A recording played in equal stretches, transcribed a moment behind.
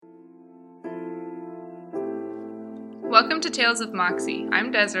Welcome to Tales of Moxie.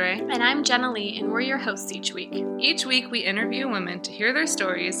 I'm Desiree. And I'm Jenna Lee, and we're your hosts each week. Each week we interview women to hear their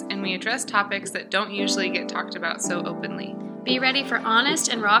stories, and we address topics that don't usually get talked about so openly. Be ready for honest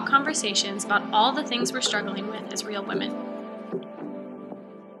and raw conversations about all the things we're struggling with as real women.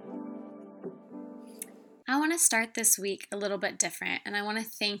 I want to start this week a little bit different, and I want to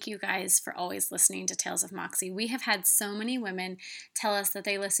thank you guys for always listening to Tales of Moxie. We have had so many women tell us that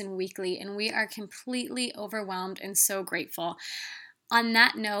they listen weekly, and we are completely overwhelmed and so grateful. On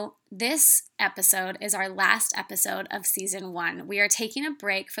that note, this episode is our last episode of season 1. We are taking a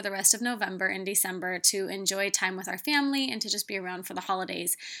break for the rest of November and December to enjoy time with our family and to just be around for the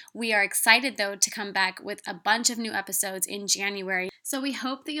holidays. We are excited, though, to come back with a bunch of new episodes in January, so we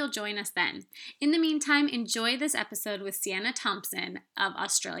hope that you'll join us then. In the meantime, enjoy this episode with Sienna Thompson of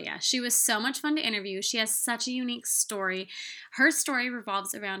Australia. She was so much fun to interview. She has such a unique story. Her story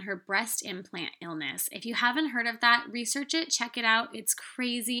revolves around her breast implant illness. If you haven't heard of that, research it, check it out. It's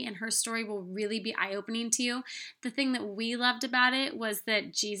crazy, and her story will really be eye-opening to you. The thing that we loved about it was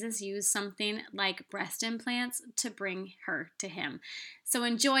that Jesus used something like breast implants to bring her to him. So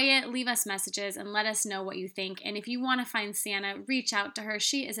enjoy it, leave us messages, and let us know what you think. And if you want to find Sienna, reach out to her.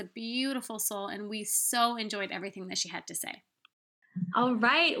 She is a beautiful soul, and we so enjoyed everything that she had to say. All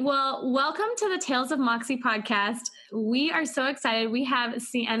right. Well, welcome to the Tales of Moxie podcast. We are so excited. We have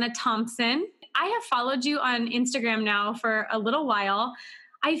Sienna Thompson. I have followed you on Instagram now for a little while.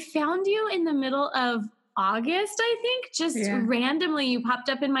 I found you in the middle of August, I think, randomly. You popped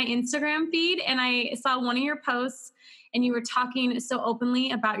up in my Instagram feed, and I saw one of your posts, and you were talking so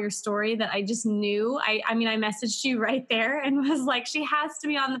openly about your story that I just knew. I messaged you right there and was like, she has to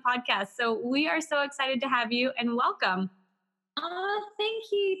be on the podcast. So we are so excited to have you, and welcome. Oh, thank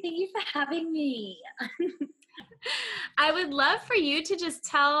you. Thank you for having me. I would love for you to just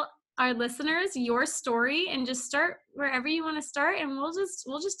tell our listeners your story and just start wherever you want to start, and we'll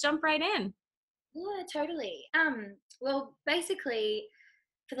just jump right in. Yeah, totally. Well, basically,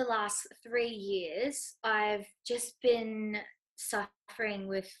 for the last 3 years, I've just been suffering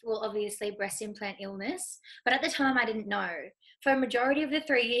with, obviously breast implant illness, but at the time I didn't know. For a majority of the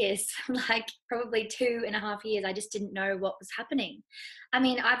 3 years, like probably 2.5 years, I just didn't know what was happening. I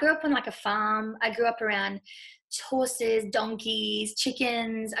mean, I grew up on like a farm. I grew up around horses, donkeys,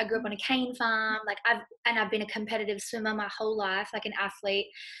 chickens. I grew up on a cane farm. I've been a competitive swimmer my whole life, like an athlete,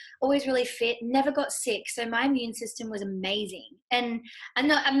 always really fit, never got sick. So my immune system was amazing. And I'm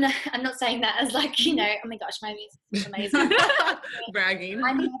not saying that as like, oh my gosh, my immune system is amazing. Bragging.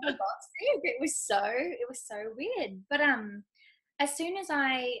 I never got sick. It was so weird. But as soon as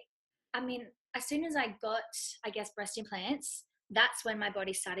I got, I guess, breast implants, that's when my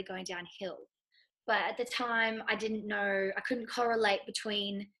body started going downhill. But at the time, I didn't know, I couldn't correlate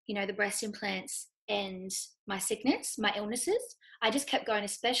between, the breast implants and my sickness, my illnesses. I just kept going to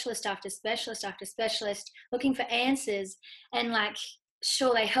specialist after specialist after specialist, looking for answers. And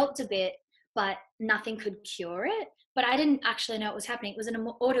sure, they helped a bit, but nothing could cure it. But I didn't actually know what was happening. It was an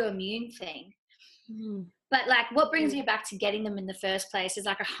autoimmune thing. Mm. But what brings me back to getting them in the first place is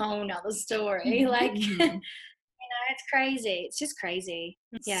like a whole nother story. It's crazy. It's just crazy.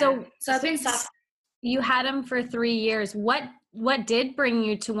 Yeah. So I've been suffering. You had them for 3 years. What did bring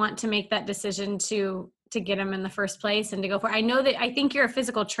you to want to make that decision to get them in the first place and to go for it? I think you're a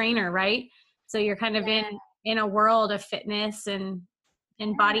physical trainer, right? So you're kind of in a world of fitness and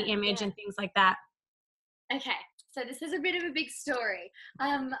body image and things like that. Okay. So this is a bit of a big story.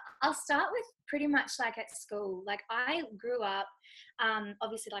 I'll start with pretty much like at school. I grew up,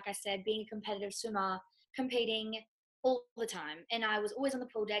 obviously, like I said, being a competitive swimmer, competing all the time. And I was always on the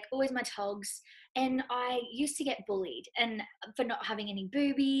pool deck, always my togs. And I used to get bullied and for not having any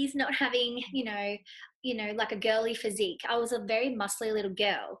boobies, not having, like a girly physique. I was a very muscly little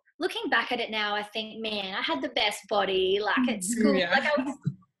girl. Looking back at it now, I think, man, I had the best body, at school. Yeah. I was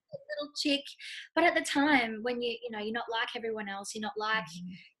little chick, but at the time when you're not like everyone else, you're not like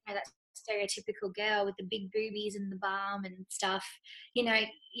that stereotypical girl with the big boobies and the bum and stuff, you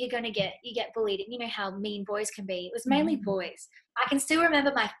get bullied, and you know how mean boys can be. It was mainly boys. I can still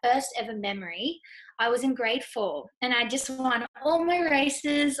remember my first ever memory. I was in grade 4 and I just won all my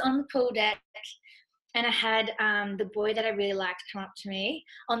races on the pool deck. And I had the boy that I really liked come up to me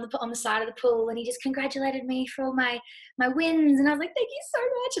on the side of the pool, and he just congratulated me for all my wins. And I was like, thank you so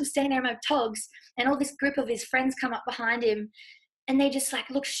much. I'm standing there in my togs, and all this group of his friends come up behind him, and they just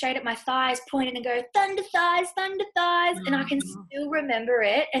look straight at my thighs, pointing and go, thunder thighs, thunder thighs. And I can still remember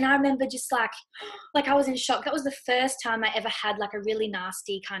it. And I remember just I was in shock. That was the first time I ever had a really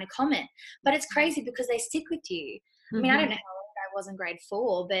nasty kind of comment. But it's crazy because they stick with you. I mean, I don't know how old I was in grade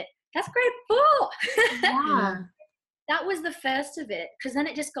 4, but that's grade 4. Yeah. that was the first of it, because then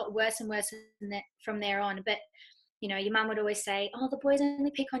it just got worse and worse from there on. But your mum would always say, oh, the boys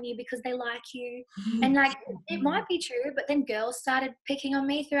only pick on you because they like you. And like, it might be true, but then girls started picking on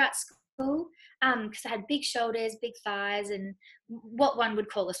me throughout school, because I had big shoulders, big thighs, and what one would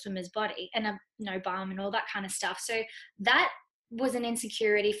call a swimmer's body, and a bum and all that kind of stuff. So that was an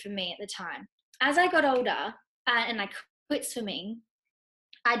insecurity for me at the time. As I got older, and I quit swimming,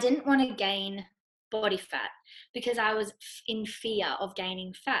 I didn't want to gain body fat because I was in fear of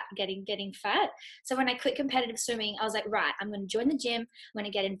gaining fat, getting fat. So when I quit competitive swimming, I was like, right, I'm going to join the gym, I'm going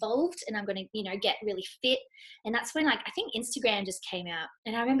to get involved, and I'm going to, get really fit. And that's when, like, I think Instagram just came out.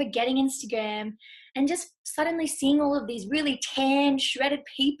 And I remember getting Instagram and just suddenly seeing all of these really tan, shredded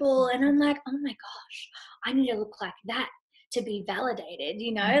people. And I'm like, oh my gosh, I need to look like that to be validated,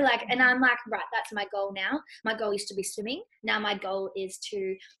 like, and I'm like, right, that's my goal now. My goal used to be swimming. Now my goal is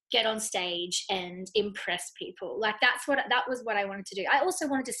to get on stage and impress people. Like, that was what I wanted to do. I also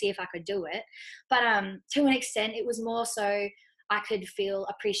wanted to see if I could do it, but to an extent it was more so I could feel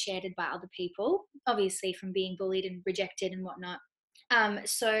appreciated by other people, obviously from being bullied and rejected and whatnot.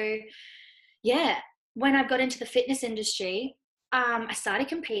 So yeah, when I got into the fitness industry, I started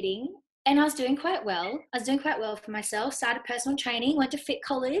competing, and I was doing quite well. I was doing quite well for myself. Started personal training, went to Fit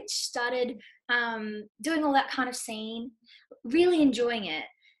College, started doing all that kind of scene, really enjoying it.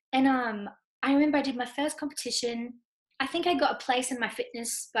 And I remember I did my first competition. I think I got a place in my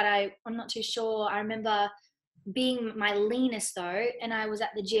fitness, but I'm not too sure. I remember being my leanest though, and I was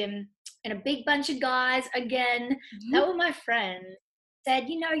at the gym, and a big bunch of guys again, that were my friends, said,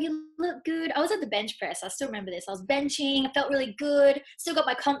 you look good. I was at the bench press. I still remember this. I was benching. I felt really good. Still got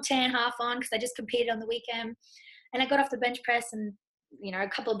my comp tan half on because I just competed on the weekend. And I got off the bench press, and, a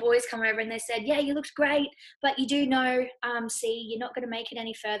couple of boys come over and they said, yeah, you looked great, but you do know, see, you're not going to make it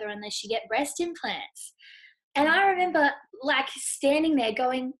any further unless you get breast implants. And I remember, like, standing there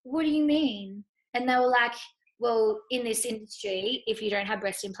going, what do you mean? And they were like, well, in this industry, if you don't have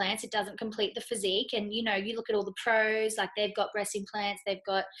breast implants, it doesn't complete the physique. And, you look at all the pros, like, they've got breast implants, they've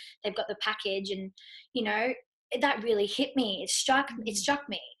got the package. And, that really hit me. It struck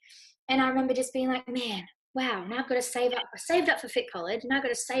me. And I remember just being like, man, wow, now I've got to save up. I saved up for Fit College, and I've got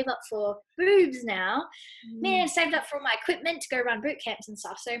to save up for boobs now. Man, saved up for all my equipment to go run boot camps and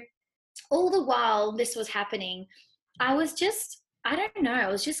stuff. So all the while this was happening, I was just, I don't know, I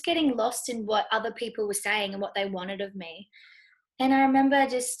was just getting lost in what other people were saying and what they wanted of me. And I remember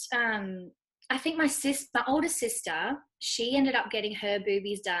just, I think my older sister, she ended up getting her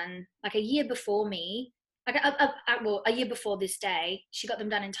boobies done like a year before me. Like a year before this day, she got them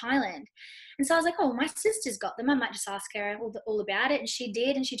done in Thailand. And so I was like, oh, my sister's got them. I might just ask her all about it. And she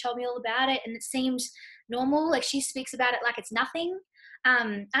did, and she told me all about it. And it seems normal. Like, she speaks about it like it's nothing.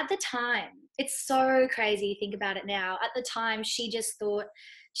 At the time, it's so crazy to think about it now. At the time, she just thought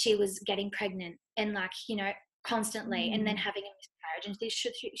she was getting pregnant and, like, constantly, and then having a miscarriage.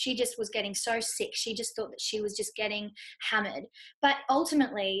 And she just was getting so sick. She just thought that she was just getting hammered. But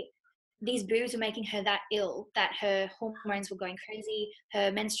ultimately, these boobs were making her that ill that her hormones were going crazy.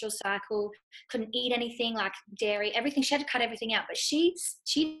 Her menstrual cycle, couldn't eat anything, like dairy, everything. She had to cut everything out. But she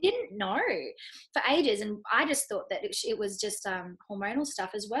didn't know for ages. And I just thought that it was just hormonal stuff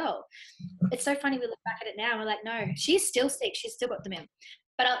as well. It's so funny, we look back at it now and we're like, no, she's still sick. She's still got them in.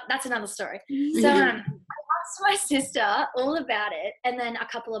 But that's another story. So I asked my sister all about it. And then a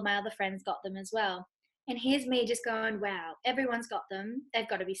couple of my other friends got them as well. And here's me just going, wow, everyone's got them. They've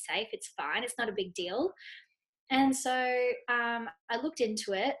got to be safe. It's fine. It's not a big deal. And so I looked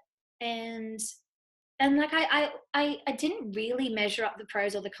into it, and like I didn't really measure up the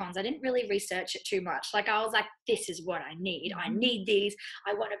pros or the cons. I didn't really research it too much. Like, I was like, this is what I need. I need these.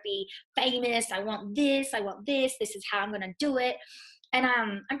 I want to be famous. I want this. I want this. This is how I'm going to do it. And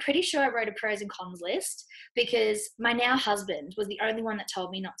I'm pretty sure I wrote a pros and cons list, because my now husband was the only one that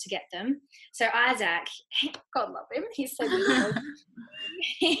told me not to get them. So Isaac, God love him, he's so beautiful.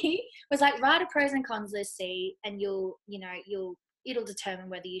 He was like, write a pros and cons list, see, and it'll determine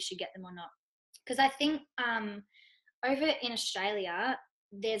whether you should get them or not. Because I think over in Australia,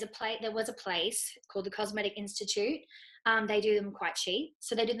 there was a place called the Cosmetic Institute. They do them quite cheap,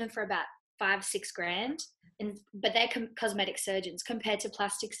 so they do them for about $5-6 grand. But they're cosmetic surgeons compared to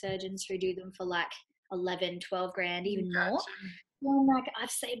plastic surgeons who do them for like 11-12 grand, even more. So I'm like,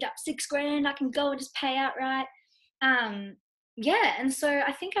 I've saved up $6 grand. I can go and just pay outright. Yeah. And so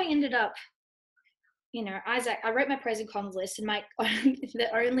I think I ended up, Isaac, I wrote my pros and cons list, and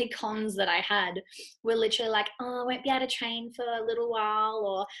the only cons that I had were literally like, oh, I won't be able to train for a little while,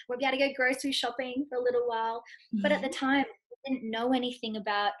 or won't be able to go grocery shopping for a little while. But at the time, I didn't know anything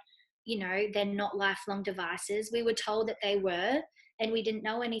about, they're not lifelong devices. We were told that they were, and we didn't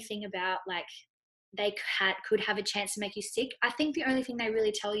know anything about like they could have a chance to make you sick. I think the only thing they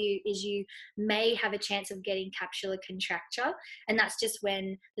really tell you is you may have a chance of getting capsular contracture, and that's just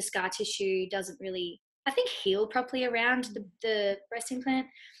when the scar tissue doesn't really, I think, heal properly around the breast implant.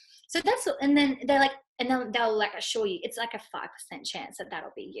 So that's, and then they're like, and they'll like assure you it's like a 5% chance that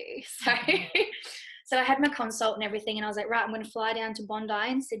that'll be you. So, so I had my consult and everything, and I was like, right, I'm going to fly down to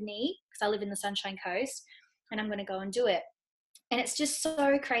Bondi in Sydney because I live in the Sunshine Coast, and I'm going to go and do it. And it's just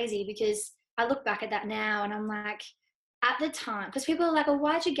so crazy because I look back at that now and I'm like, at the time, because people are like, oh,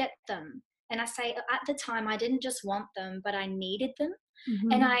 why'd you get them? And I say, at the time, I didn't just want them, but I needed them.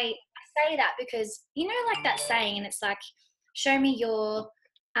 Mm-hmm. And I say that because, like that saying, and it's like, show me your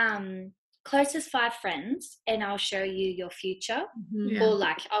closest 5 friends and I'll show you your future. Mm-hmm. Or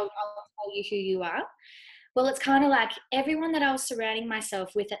like, I'll tell you who you are. Well, it's kind of like everyone that I was surrounding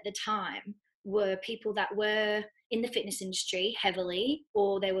myself with at the time were people that were in the fitness industry heavily,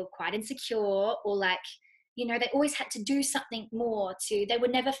 or they were quite insecure, or like, they always had to do something more they were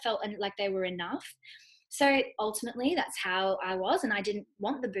never felt like they were enough. So ultimately that's how I was, and I didn't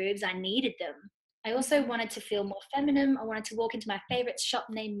want the boobs, I needed them. I also wanted to feel more feminine. I wanted to walk into my favorite shop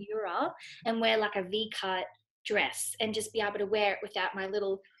named Mura and wear like a V-cut dress and just be able to wear it without my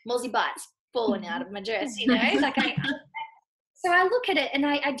little mozzie butts falling out of my dress, like so I look at it and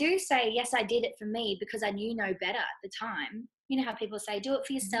I do say, yes, I did it for me because I knew no better at the time. You know how people say, do it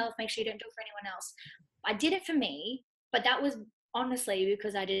for yourself, make sure you don't do it for anyone else. I did it for me, but that was honestly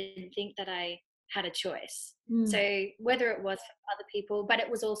because I didn't think that I had a choice. So whether it was for other people, but it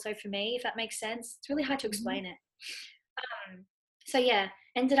was also for me, if that makes sense. It's really hard to explain it. So yeah,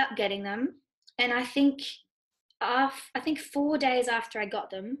 ended up getting them. And I think 4 days after I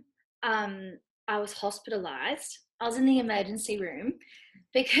got them, I was hospitalized. I was in the emergency room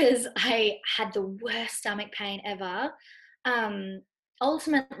because I had the worst stomach pain ever.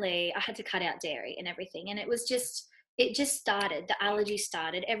 Ultimately, I had to cut out dairy and everything. And it just started. The allergy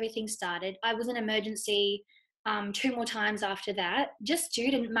started. Everything started. I was in emergency 2 more times after that, just due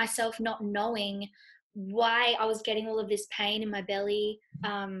to myself not knowing why I was getting all of this pain in my belly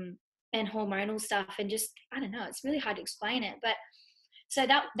and hormonal stuff. And just, I don't know, it's really hard to explain it. But so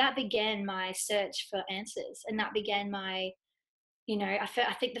that began my search for answers, and that began my,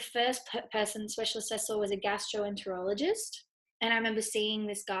 I think the first person specialist I saw was a gastroenterologist, and I remember seeing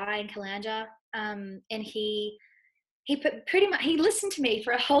this guy in Kalanja, and he listened to me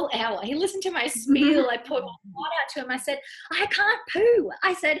for a whole hour. He listened to my spiel. I poured my heart out to him. I said, I can't poo.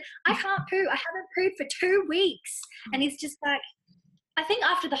 I haven't pooed for 2 weeks. And he's just like, I think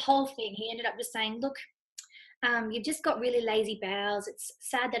after the whole thing, he ended up just saying, look, you've just got really lazy bowels. It's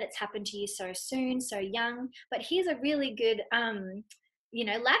sad that it's happened to you so soon, so young, but here's a really good,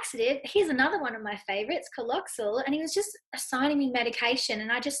 laxative. Here's another one of my favorites, Caloxyl. And he was just assigning me medication.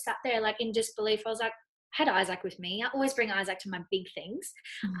 And I just sat there like in disbelief. I was like, I had Isaac with me. I always bring Isaac to my big things.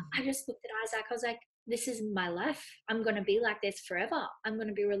 I just looked at Isaac. I was like, this is my life. I'm going to be like this forever. I'm going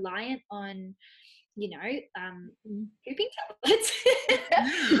to be reliant on, pooping tablets.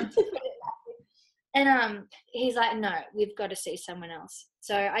 And he's like, no, we've got to see someone else.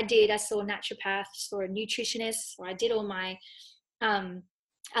 So I did. I saw a naturopath, saw a nutritionist, or I did all my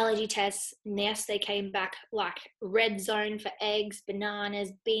allergy tests. And yes, they came back like red zone for eggs,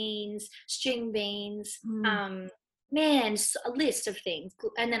 bananas, beans, string beans, a list of things.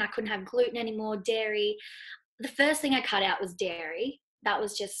 And then I couldn't have gluten anymore, dairy. The first thing I cut out was dairy. That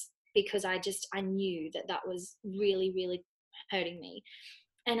was just because I knew that was really, really hurting me.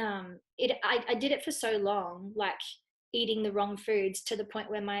 And I did it for so long, like eating the wrong foods, to the point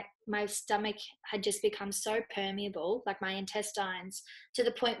where my stomach had just become so permeable, like my intestines, to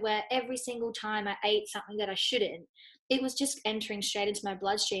the point where every single time I ate something that I shouldn't, it was just entering straight into my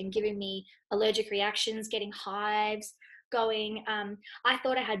bloodstream, giving me allergic reactions, getting hives going. I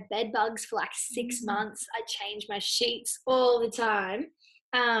thought I had bed bugs for like 6 months. I changed my sheets all the time.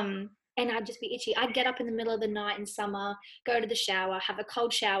 And I'd just be itchy. I'd get up in the middle of the night in summer, go to the shower, have a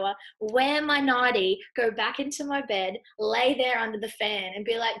cold shower, wear my nightie, go back into my bed, lay there under the fan and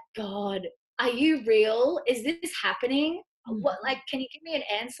be like, God, are you real? Is this happening? What, like, can you give me an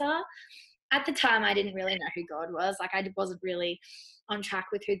answer? At the time, I didn't really know who God was. Like, I wasn't really on track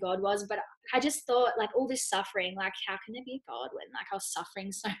with who God was, but I just thought, like, all this suffering, like, how can there be a God when, like, I was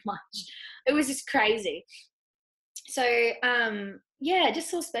suffering so much? It was just crazy. So, just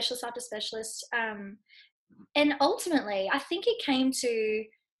saw specialist after specialist. And ultimately, I think it came to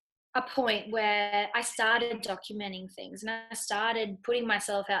a point where I started documenting things and I started putting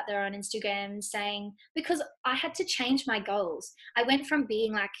myself out there on Instagram saying, because I had to change my goals. I went from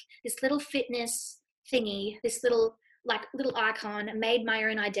being like this little fitness thingy, this little icon, made my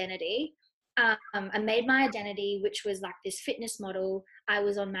own identity. I made my identity, which was like this fitness model. I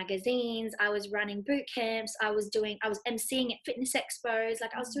was on magazines, I was running boot camps, I was emceeing at fitness expos.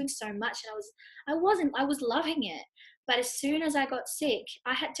 Like I was doing so much, and I was loving it. But as soon as I got sick,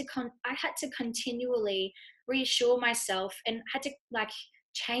 I had to continually reassure myself, and had to like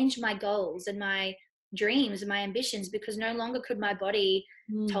change my goals and my dreams and my ambitions, because no longer could my body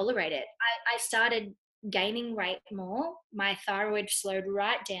tolerate it. I started gaining weight more. My thyroid slowed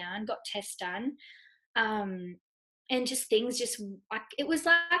right down, got tests done. And just things just like, it was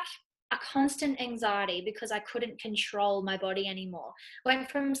like a constant anxiety because I couldn't control my body anymore. Went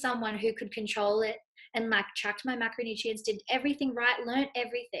from someone who could control it and like tracked my macronutrients, did everything right, learned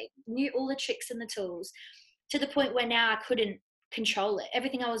everything, knew all the tricks and the tools, to the point where now I couldn't control it.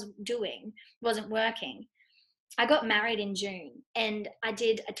 Everything I was doing wasn't working. I got married in June and I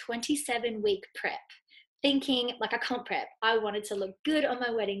did a 27-week prep, thinking like a comp prep. I wanted to look good on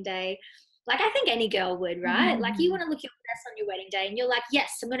my wedding day. Like I think any girl would, right? Like you want to look your best on your wedding day and you're like,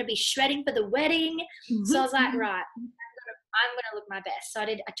 yes, I'm going to be shredding for the wedding. So I was like, right, I'm going to look my best. So I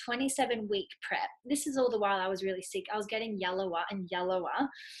did a 27-week prep. This is all the while I was really sick. I was getting yellower and yellower.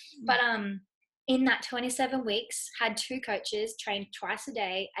 But in that 27 weeks, had 2 coaches, trained twice a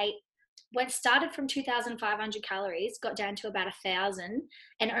day, started from 2,500 calories, got down to about 1,000,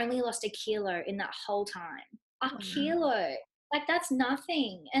 and only lost a kilo in that whole time. Kilo. Like that's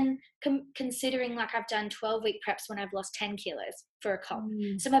nothing. And considering like I've done 12-week preps when I've lost 10 kilos for a comp.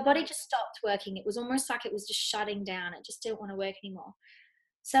 So my body just stopped working. It was almost like it was just shutting down. It just didn't want to work anymore.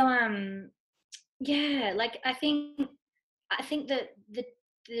 So, yeah, like I think that the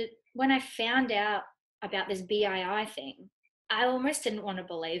when I found out about this BII thing, I almost didn't want to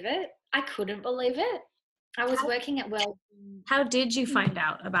believe it. I couldn't believe it. I was working at How did you find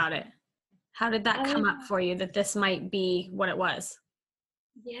out about it? How did that come up for you that this might be what it was?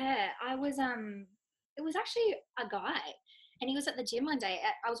 Yeah, I was it was actually a guy, and he was at the gym one day.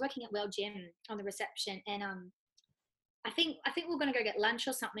 I was working at Well Gym on the reception, and I think we're gonna go get lunch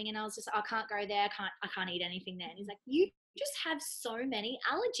or something, and I was just, I can't go there. I can't eat anything there. And he's like, you just have so many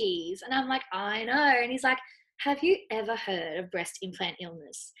allergies, and I'm like, I know. And he's like, have you ever heard of breast implant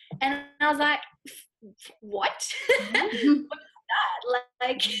illness? And I was like, what? What is that?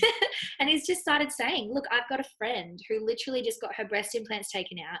 Like, and he's just started saying, look, I've got a friend who literally just got her breast implants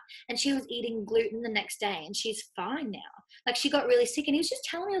taken out, and she was eating gluten the next day, and she's fine now. Like she got really sick, and he was just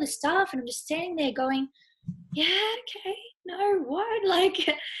telling me all this stuff, and I'm just standing there going, yeah, okay, no, what? Like,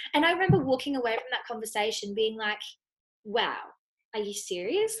 and I remember walking away from that conversation being like, wow, are you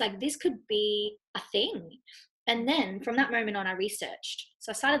serious? Like this could be a thing. And then from that moment on, I researched.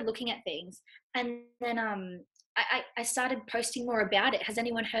 So I started looking at things, and then I started posting more about it. Has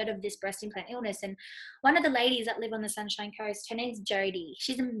anyone heard of this breast implant illness? And one of the ladies that live on the Sunshine Coast, her name's Jody.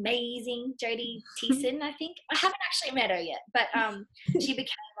 She's amazing. Jody Teeson, I think. I haven't actually met her yet, but she became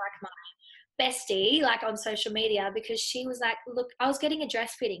like my bestie, like on social media, because she was like, look, I was getting a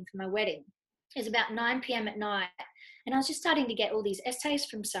dress fitting for my wedding. It was about 9 p.m. at night, and I was just starting to get all these essays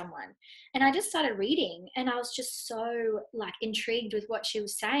from someone, and I just started reading, and I was just so like intrigued with what she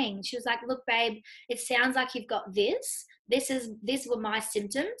was saying. She was like, look babe, it sounds like you've got these were my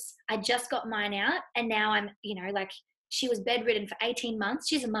symptoms. I just got mine out, and now I'm, like, she was bedridden for 18 months.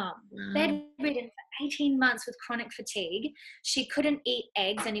 She's a mum. Bedridden for 18 months with chronic fatigue. She couldn't eat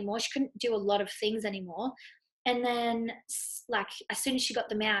eggs anymore. She couldn't do a lot of things anymore. And then, like, as soon as she got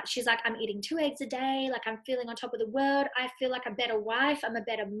them out, she's like, I'm eating 2 eggs a day. Like, I'm feeling on top of the world. I feel like a better wife. I'm a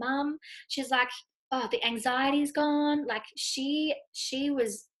better mum. She's like, oh, the anxiety's gone. Like, she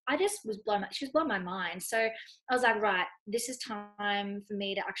was, I just was she was blowing my mind. So I was like, right, this is time for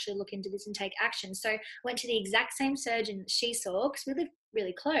me to actually look into this and take action. So went to the exact same surgeon that she saw, because we live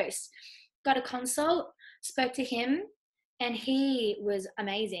really close. Got a consult, spoke to him, and he was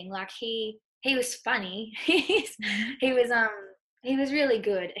amazing. Like, he was funny. he was really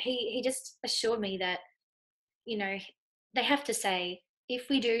good. He just assured me that, they have to say, if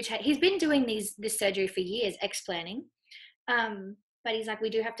we do take, he's been doing this surgery for years, explanting, but he's like, we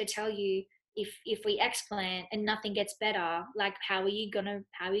do have to tell you, if we explant and nothing gets better, like, how are you gonna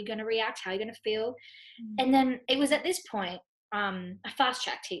react? How are you gonna feel? And then it was at this point, I fast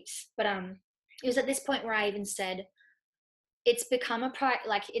tracked heaps, but it was at this point where I even said, it's become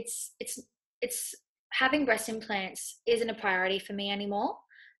it's having breast implants isn't a priority for me anymore,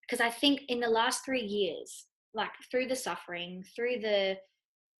 because I think in the last 3 years, like, through the suffering, through the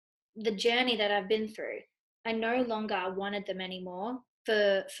the journey that I've been through, I no longer wanted them anymore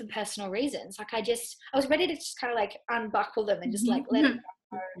for personal reasons. Like I was ready to just kind of like unbuckle them and just like let it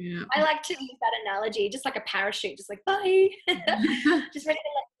go. Yeah. I like to use that analogy, just like a parachute, just like bye, just ready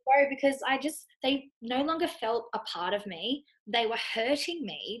to let it go, because they no longer felt a part of me. They were hurting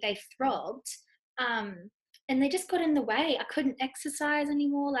me. They throbbed, um, and they just got in the way. I couldn't exercise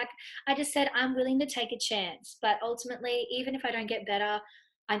anymore. Like I just said, I'm willing to take a chance, but ultimately, even if I don't get better,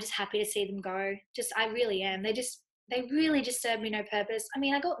 I'm just happy to see them go. Just I really am. They really just served me no purpose. I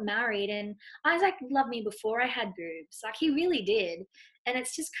mean, I got married and Isaac loved me before I had boobs. Like he really did. And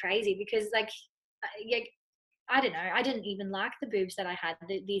it's just crazy because like, yeah, I don't know. I didn't even like the boobs that I had,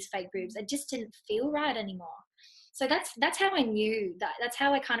 these fake boobs. It just didn't feel right anymore. So that's how I knew that. That's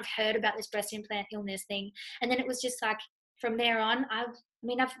how I kind of heard about this breast implant illness thing. And then it was just like from there on, I've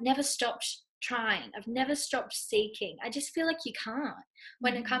never stopped trying. I've never stopped seeking. I just feel like you can't.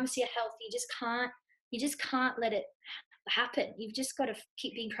 When it comes to your health, you just can't let it happen. You've just got to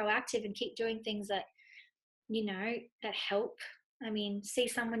keep being proactive and keep doing things that, that help. I mean, see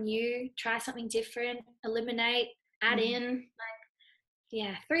someone new, try something different, eliminate, add in.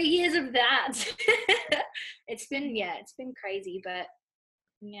 Yeah, 3 years of that. It's been crazy, but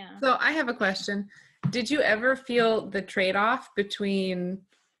yeah. So I have a question. Did you ever feel the trade-off between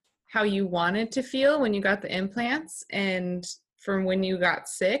how you wanted to feel when you got the implants and from when you got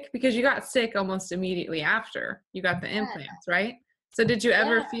sick? Because you got sick almost immediately after you got the implants, right? So did you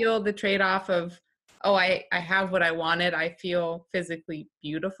ever feel the trade-off of, oh, I have what I wanted, I feel physically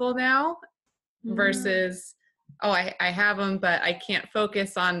beautiful now, versus, oh, I have them, but I can't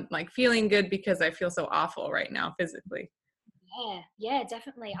focus on like feeling good because I feel so awful right now physically? Yeah,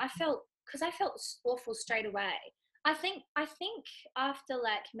 definitely. Because I felt awful straight away. I think after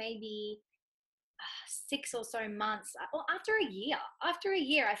like maybe 6 or so months, or after a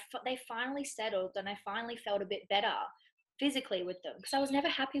year, they finally settled, and I finally felt a bit better physically with them, because I was never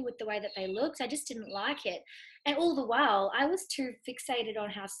happy with the way that they looked. I just didn't like it, and all the while I was too fixated on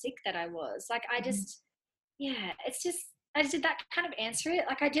how sick that I was. Like I just, yeah, it's just. Did that kind of answer it?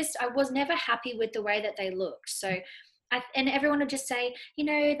 Like I was never happy with the way that they looked. So and everyone would just say,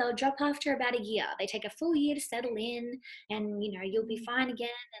 they'll drop after about a year. They take a full year to settle in, and you'll be fine again.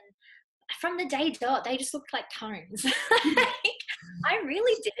 And from the day dot, they just looked like cones. Like, I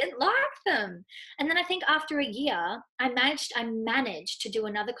really didn't like them. And then I think after a year, I managed to do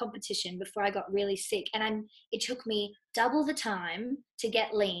another competition before I got really sick. And it took me double the time to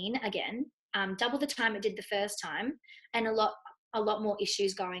get lean again, double the time it did the first time, and a lot more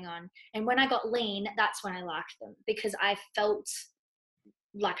issues going on. And when I got lean, that's when I liked them, because I felt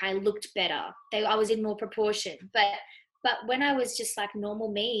like I looked better. I was in more proportion. But when I was just like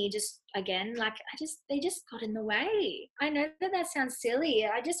normal me, just again, like they just got in the way. I know that sounds silly.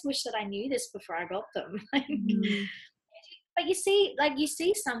 I just wish that I knew this before I got them. But you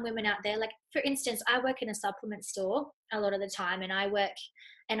see some women out there, like for instance, I work in a supplement store a lot of the time, and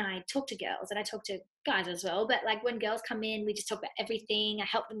I talk to girls and I talk to guys as well. But like when girls come in, we just talk about everything. I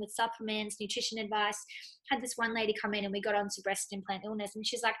help them with supplements, nutrition advice. Had this one lady come in and we got onto breast implant illness, and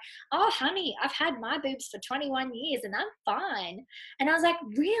she's like, "Oh, honey, I've had my boobs for 21 years and I'm fine." And I was like,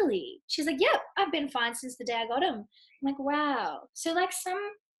 "Really?" She's like, "Yep, I've been fine since the day I got them." I'm like, "Wow." So like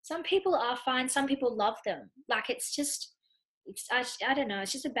some people are fine, some people love them. Like I don't know,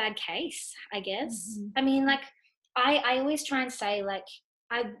 it's just a bad case, I guess. I mean, like I always try and say, like,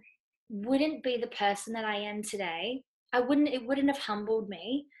 I wouldn't be the person that I am today. It wouldn't have humbled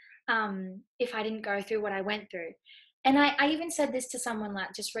me if I didn't go through what I went through. And I even said this to someone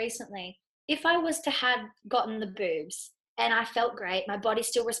like just recently. If I was to have gotten the boobs and I felt great, my body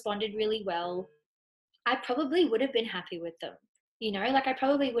still responded really well, I probably would have been happy with them. Like I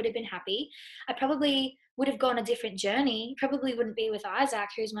probably would have been happy. I probably would have gone a different journey. Probably wouldn't be with Isaac,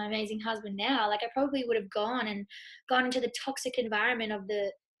 who's my amazing husband now. Like I probably would have gone into the toxic environment of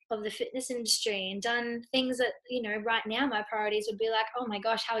the fitness industry and done things that, right now my priorities would be like, oh my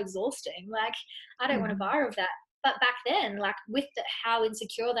gosh, how exhausting. Like I don't want to borrow of that. But back then, like with how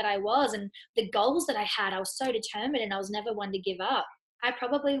insecure that I was and the goals that I had, I was so determined and I was never one to give up. I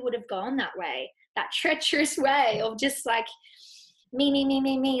probably would have gone that way, that treacherous way of just like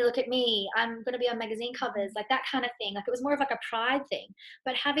me, look at me, I'm going to be on magazine covers, like that kind of thing. Like it was more of like a pride thing.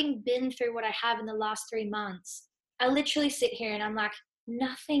 But having been through what I have in the last 3 months, I literally sit here and I'm like,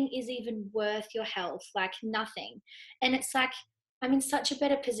 nothing is even worth your health, like nothing. And it's like I'm in such a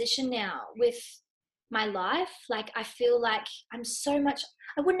better position now with my life. Like I feel like I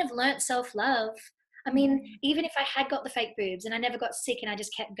wouldn't have learnt self-love. I mean, even if I had got the fake boobs and I never got sick and I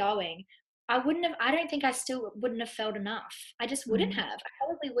just kept going, I don't think I still wouldn't have felt enough. I just wouldn't have. I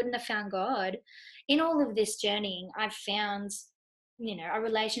probably wouldn't have found God. In all of this journeying, I've found, a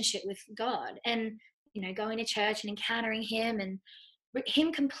relationship with God, and, going to church and encountering him, and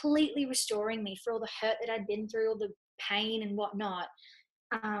him completely restoring me for all the hurt that I'd been through, all the pain and whatnot.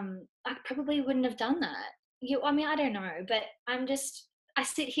 I probably wouldn't have done that. I don't know, but I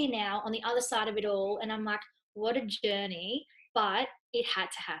sit here now on the other side of it all, and I'm like, what a journey, but it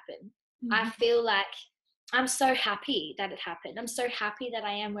had to happen. I feel like I'm so happy that it happened. I'm so happy that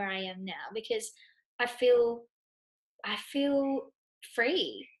I am where I am now, because I feel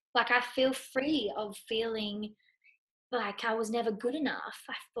free. Like, I feel free of feeling like I was never good enough.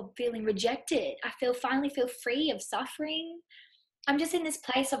 I feel feeling rejected. Finally feel free of suffering. I'm just in this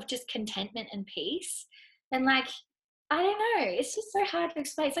place of just contentment and peace. And like, I don't know, it's just so hard to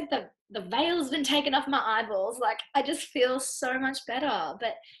explain. It's like the veil's been taken off my eyeballs. Like, I just feel so much better.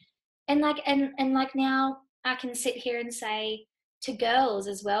 But and like now I can sit here and say to girls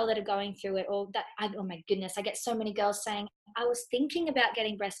as well that are going through it, or oh my goodness, I get so many girls saying, I was thinking about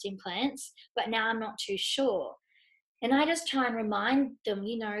getting breast implants, but now I'm not too sure. And I just try and remind them,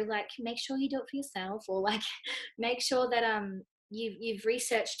 like, make sure you do it for yourself, or like make sure that you've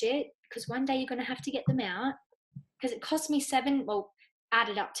researched it, because one day you're going to have to get them out. Because it cost me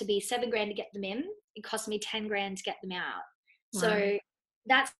added up to be $7,000 to get them in. It cost me $10,000 to get them out. Wow. So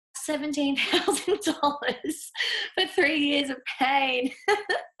that's $17,000 for 3 years of pain.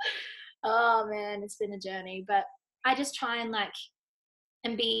 Oh man, it's been a journey. But I just try and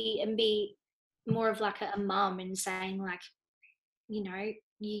and be more of like a mum, and saying like,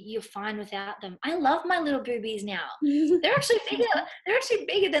 you're fine without them. I love my little boobies now. They're actually bigger. They're actually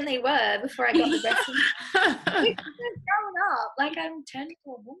bigger than they were before I got the breast. They're growing up. Like, I'm turning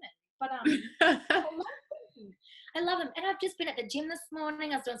into a woman. But I love them. And I've just been at the gym this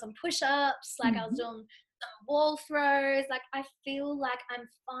morning. I was doing some push-ups. Like, I was doing some wall throws. Like, I feel like I'm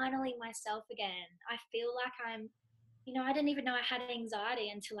finally myself again. I feel like I'm, I didn't even know I had anxiety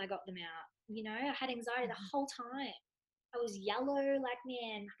until I got them out. I had anxiety the whole time. I was yellow, like,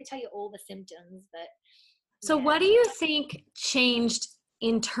 man, I could tell you all the symptoms, but. So what do you think changed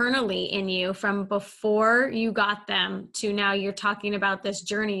internally in you from before you got them to now you're talking about this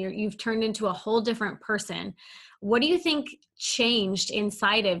journey? You've turned into a whole different person. What do you think changed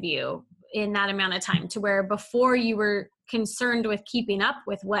inside of you in that amount of time, to where before you were concerned with keeping up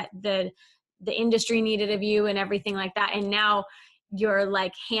with what the industry needed of you and everything like that, and now your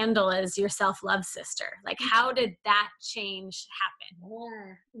like handle as your self-love sister? Like, how did that change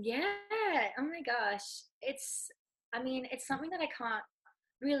happen? Yeah. Oh my gosh. It's something that I can't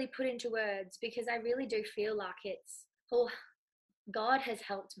really put into words, because I really do feel like God has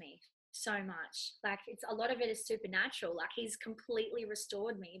helped me so much. Like, it's a lot of it is supernatural. Like, he's completely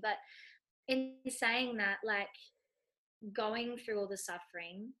restored me. But in saying that, like, going through all the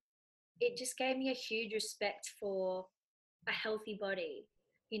suffering, it just gave me a huge respect for a healthy body.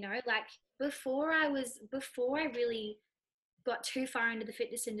 Like, before I really got too far into the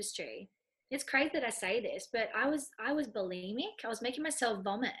fitness industry, it's crazy that I say this, but I was bulimic. I was making myself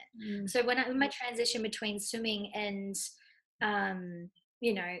vomit. So in my transition between swimming and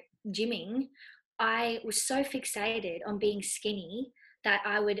gymming, I was so fixated on being skinny that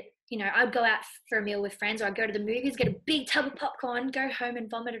I would I'd go out for a meal with friends, or I'd go to the movies, get a big tub of popcorn, go home and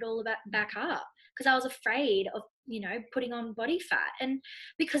vomit it all back up, because I was afraid of putting on body fat. And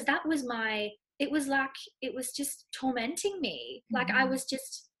because that was it was just tormenting me. Like, I was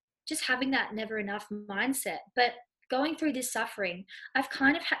just having that never enough mindset. But going through this suffering, I've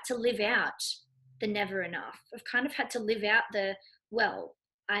kind of had to live out the never enough. I've kind of had to live out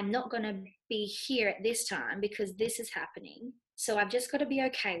I'm not going to be here at this time because this is happening. So I've just got to be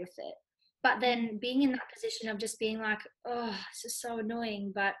okay with it. But then being in that position of just being like, oh, this is so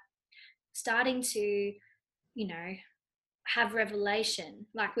annoying, but starting to, have revelation,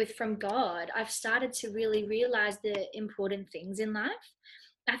 like from God, I've started to really realize the important things in life.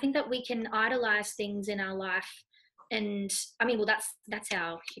 I think that we can idolize things in our life. And that's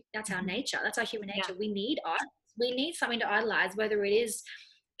our nature. That's our human nature. Yeah. We need something to idolize, whether it is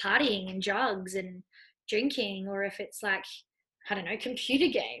partying and drugs and drinking, or if it's like, I don't know, computer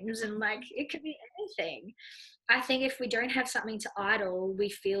games, and like, it could be anything. I think if we don't have something to idol, we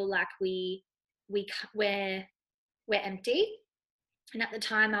feel like we're empty. And at the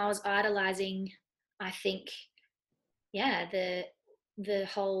time I was idolizing, I think, the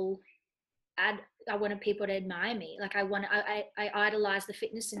whole I wanted people to admire me. Like, I idolized the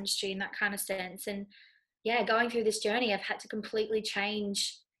fitness industry in that kind of sense. And going through this journey, I've had to completely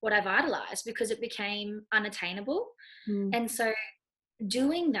change what I've idolized, because it became unattainable. And so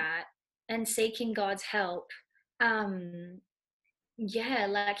doing that and seeking God's help, yeah,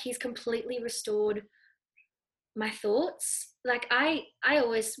 like he's completely restored my thoughts. Like I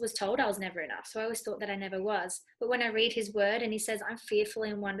always was told I was never enough, so I always thought that I never was. But when I read his word and he says I'm fearfully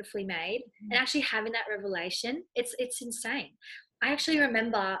and wonderfully made, and actually having that revelation, it's insane. I actually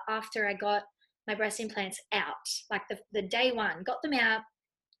remember after I got my breast implants out, like the day one, got them out,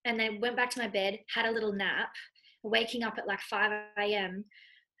 and then went back to my bed, had a little nap, waking up at like 5 a.m.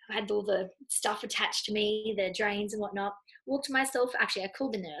 I had all the stuff attached to me, the drains and whatnot. Walked myself, actually, I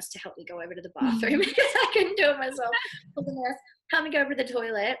called the nurse to help me go over to the bathroom because I couldn't do it myself. Called the nurse, help me go over to the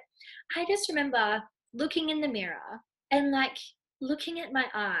toilet. I just remember looking in the mirror and like looking at my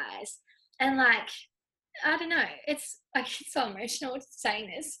eyes and like, I don't know, it's like it's so emotional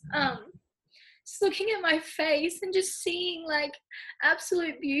saying this. Just looking at my face and just seeing like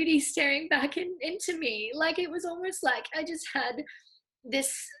absolute beauty staring back into me. Like it was almost like I just had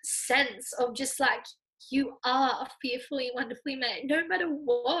this sense of just like, you are fearfully wonderfully made no matter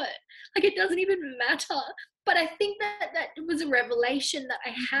what, like it doesn't even matter. But I think that was a revelation that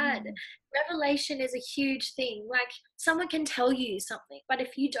I had. Revelation is a huge thing. Like someone can tell you something, but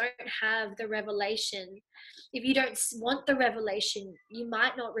if you don't have the revelation, if you don't want the revelation, you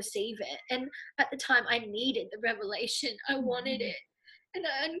might not receive it. And at the time I needed the revelation, I wanted it, and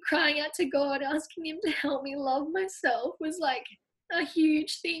crying out to God, asking him to help me love myself was like a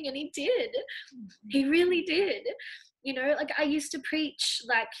huge thing. And he did. He really did. You know, like I used to preach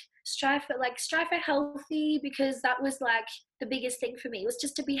like strive for healthy, because that was like the biggest thing for me, was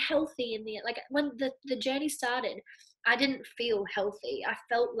just to be healthy. In the like when the journey started, I didn't feel healthy. I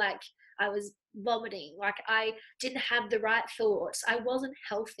felt like I was vomiting, like I didn't have the right thoughts. I wasn't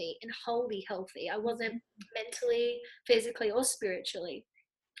healthy and wholly healthy. I wasn't mentally, physically, or spiritually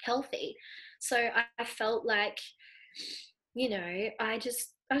healthy. So I felt like, you know, I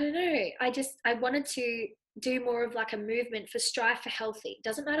don't know. I wanted to do more of like a movement for strive for healthy.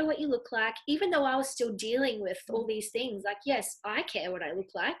 Doesn't matter what you look like, even though I was still dealing with all these things. Like, yes, I care what I look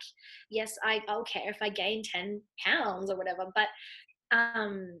like. Yes, I'll care if I gain 10 pounds or whatever, but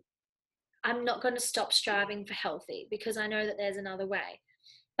I'm not going to stop striving for healthy, because I know that there's another way.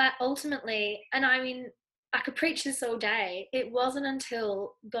 But ultimately, and I mean, I could preach this all day. It wasn't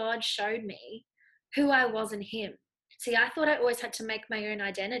until God showed me who I was in him. See, I thought I always had to make my own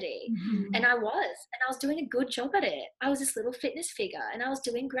identity, and I was doing a good job at it. I was this little fitness figure and I was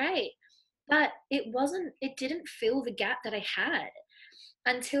doing great, but it didn't fill the gap that I had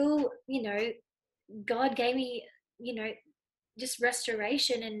until, you know, God gave me, you know, just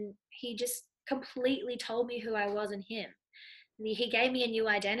restoration, and he just completely told me who I was in him. He gave me a new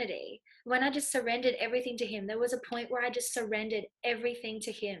identity. When I just surrendered everything to him, there was a point where I just surrendered everything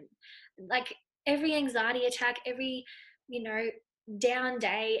to him. Like every anxiety attack, every, you know, down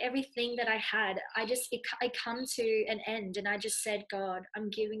day, everything that I had, I come to an end, and I just said, God, I'm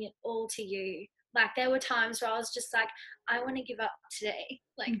giving it all to you. Like there were times where I was just like, I want to give up today.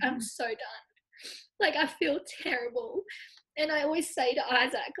 Like I'm so done. Like I feel terrible. And I always say to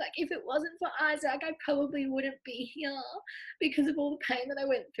Isaac, like if it wasn't for Isaac, I probably wouldn't be here, because of all the pain that I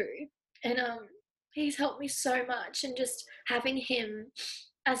went through. And he's helped me so much, and just having him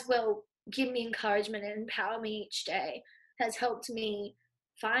as well give me encouragement and empower me each day has helped me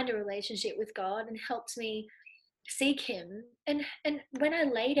find a relationship with God, and helped me seek him. And when I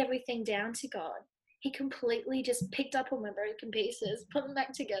laid everything down to God, he completely just picked up all my broken pieces, put them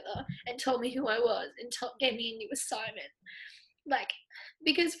back together, and told me who I was, and gave me a new assignment. Like,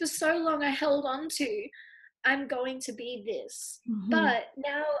 because for so long I held on to, I'm going to be this, but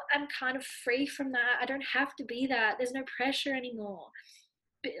now I'm kind of free from that. I don't have to be that. There's no pressure anymore.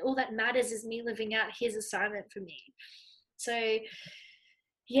 But all that matters is me living out his assignment for me. So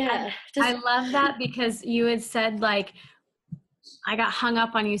yeah. I love that, because you had said, like, I got hung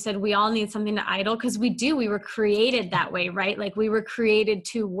up on, you said we all need something to idol, because we were created that way, right? Like we were created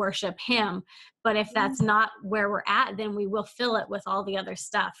to worship him. But if that's not where we're at, then we will fill it with all the other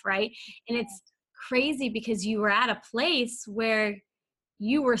stuff, right? And it's crazy, because you were at a place where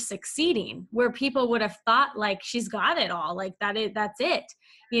you were succeeding, where people would have thought like, she's got it all, like that's it,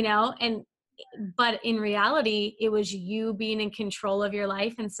 you know? And but in reality, it was you being in control of your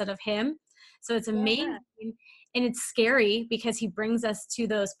life instead of him. So it's amazing. And it's scary, because he brings us to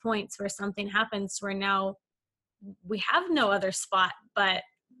those points where something happens where now we have no other spot but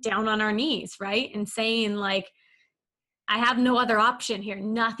down on our knees, right? And saying like, I have no other option here.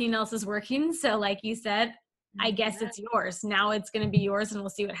 Nothing else is working. So like you said, I guess it's yours. Now it's going to be yours, and we'll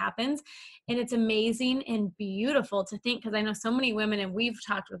see what happens. And it's amazing and beautiful to think, because I know so many women, and we've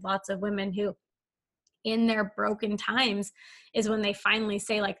talked with lots of women who in their broken times is when they finally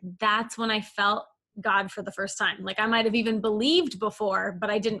say, like, that's when I felt God for the first time. Like, I might have even believed before, but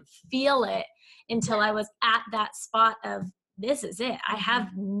I didn't feel it until I was at that spot of, this is it. I have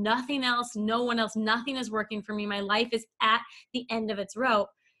nothing else, no one else, nothing is working for me. My life is at the end of its rope.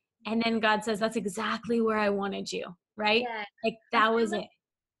 And then God says, that's exactly where I wanted you, right? Yeah. Like, that was like it.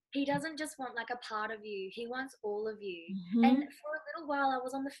 He doesn't just want like a part of you. He wants all of you. Mm-hmm. And for a little while I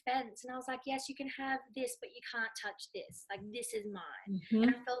was on the fence and I was like, yes, you can have this, but you can't touch this. Like, this is mine. Mm-hmm.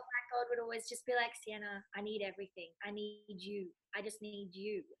 And I felt like God would always just be like, Sienna, I need everything. I need you. I just need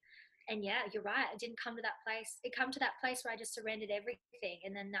you. And yeah, you're right. It didn't come to that place. It come to that place where I just surrendered everything.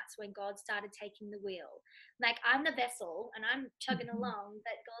 And then that's when God started taking the wheel. Like, I'm the vessel and I'm chugging along,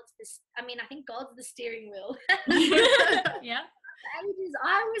 but I think God's the steering wheel. Yeah. Ages,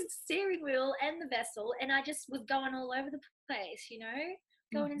 I was the steering wheel and the vessel, and I just was going all over the place,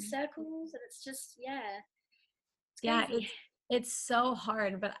 going in circles, and it's just, it's crazy. It's so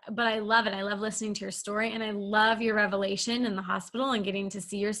hard, but I love it. I love listening to your story, and I love your revelation in the hospital and getting to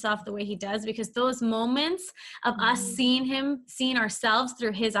see yourself the way he does, because those moments of us seeing ourselves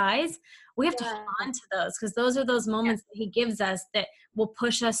through his eyes, we have to hold on to those, because those are those moments that he gives us that will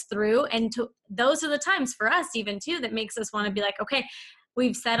push us through. And those are the times for us even too, that makes us want to be like, okay,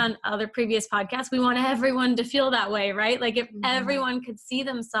 we've said on other previous podcasts, we want everyone to feel that way, right? Like, if everyone could see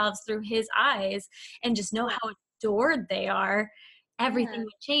themselves through his eyes and just know how adored they are, everything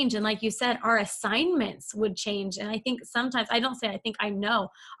would change. And like you said, our assignments would change. And I think sometimes, I know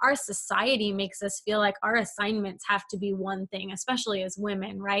our society makes us feel like our assignments have to be one thing, especially as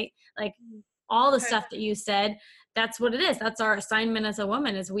women, right? Like, all the stuff that you said, that's what it is. That's our assignment as a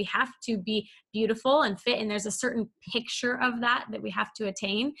woman, is we have to be beautiful and fit. And there's a certain picture of that we have to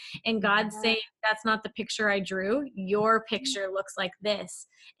attain. And God's saying, that's not the picture I drew. Your picture looks like this.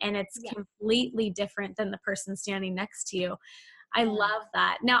 And it's completely different than the person standing next to you. I love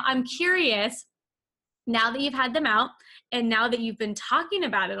that. Now, I'm curious, now that you've had them out and now that you've been talking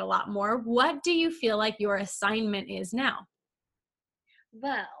about it a lot more, what do you feel like your assignment is now?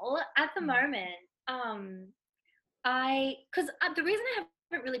 Well, at the moment, because the reason I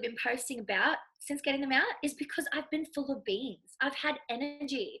haven't really been posting about since getting them out is because I've been full of beans. I've had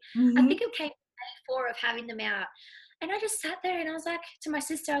energy. I think it came day 4 of having them out. And I just sat there and I was like, to my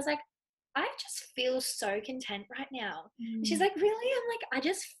sister, I was like, I just feel so content right now. And she's like, really? I'm like, I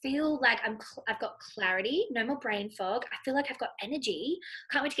just feel like I've got clarity, no more brain fog. I feel like I've got energy.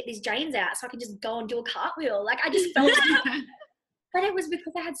 Can't wait to get these drains out so I can just go and do a cartwheel. Like, I just felt but it was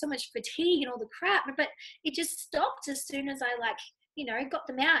because I had so much fatigue and all the crap. But it just stopped as soon as I got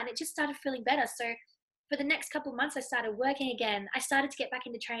them out, and it just started feeling better. So for the next couple of months, I started working again. I started to get back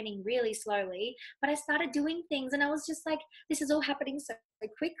into training really slowly, but I started doing things, and I was just like, this is all happening so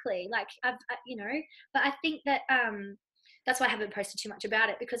quickly. Like, but I think that that's why I haven't posted too much about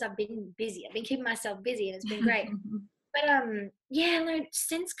it, because I've been busy. I've been keeping myself busy, and it's been great. But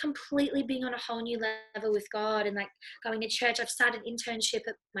since completely being on a whole new level with God and like going to church, I've started internship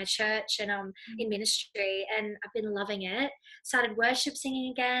at my church and in ministry, and I've been loving it. Started worship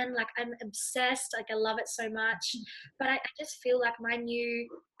singing again. Like, I'm obsessed. Like, I love it so much. But I just feel like my new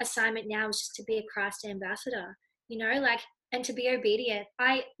assignment now is just to be a Christ ambassador, and to be obedient.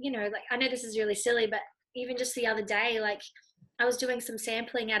 I know this is really silly, but even just the other day, like, I was doing some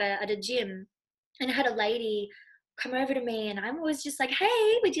sampling at a gym, and I had a lady come over to me, and I'm always just like,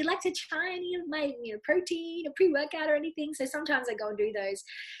 hey, would you like to try any of my protein or pre-workout or anything? So sometimes I go and do those,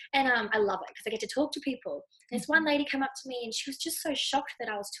 and I love it because I get to talk to people. This one lady came up to me, and she was just so shocked that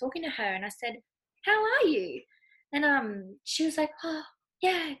I was talking to her, and I said, how are you? And she was like, oh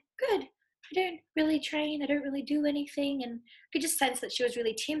yeah, good. I don't really train, I don't really do anything. And I could just sense that she was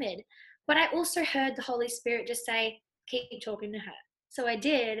really timid. But I also heard the Holy Spirit just say, keep talking to her. So I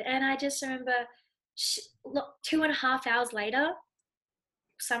did, and I just remember 2.5 hours later,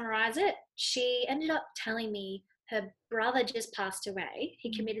 summarize it, she ended up telling me her brother just passed away.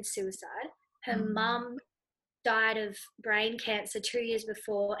 He committed suicide. Her mum died of brain cancer 2 years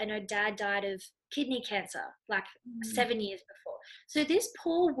before, and her dad died of kidney cancer like 7 years before. So this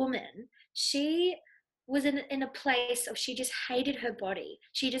poor woman, she was in a place of, she just hated her body.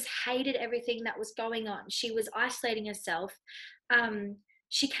 She just hated everything that was going on. She was isolating herself.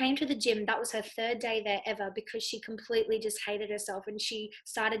 She came to the gym. That was her 3rd day there ever, because she completely just hated herself, and she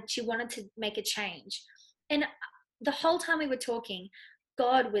wanted to make a change. And the whole time we were talking,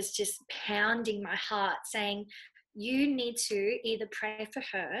 God was just pounding my heart saying, you need to either pray for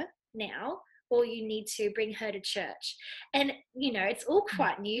her now, or you need to bring her to church. And, it's all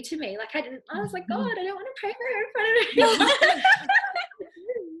quite new to me. Like, I was like, God, I don't want to pray for her in front of everyone.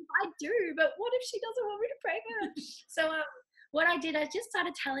 I do, but what if she doesn't want me to pray for her? So what I did, I just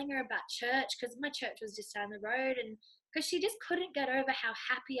started telling her about church, because my church was just down the road, and because she just couldn't get over how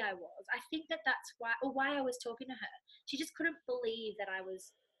happy I was. I think that's why I was talking to her. She just couldn't believe that I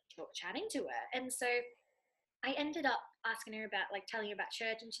was chatting to her. And so I ended up asking her about, like, telling her about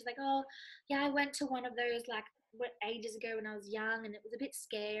church, and she's like, oh yeah, I went to one of those, like, ages ago when I was young, and it was a bit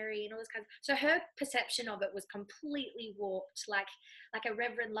scary and all this kind of. So her perception of it was completely warped, like a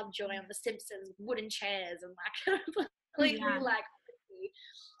Reverend Lovejoy on The Simpsons, wooden chairs and like completely like.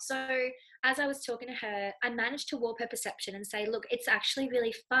 So as I was talking to her, I managed to warp her perception and say, look, it's actually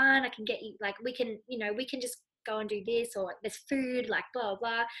really fun. I can get you, like, we can just go and do this, or there's food, like blah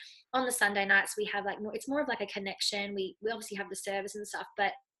blah. On the Sunday nights we have, like, more, it's more of like a connection. We obviously have the service and stuff,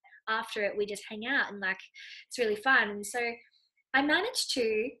 but after it we just hang out, and like it's really fun. And so I managed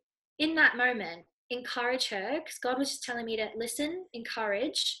to, in that moment, encourage her, because God was just telling me to listen,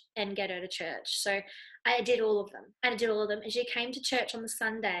 encourage, and get her to church. So I did all of them. And she came to church on the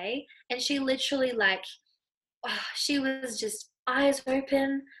Sunday, and she literally, like, she was just eyes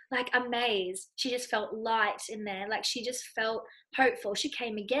open, like amazed. She just felt light in there. Like, she just felt hopeful. She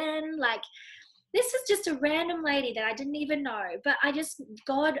came again. Like, this is just a random lady that I didn't even know, but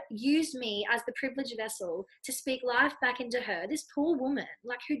God used me as the privileged vessel to speak life back into her. This poor woman,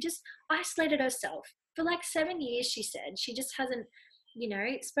 like, who just isolated herself for like 7 years, she said. She just hasn't,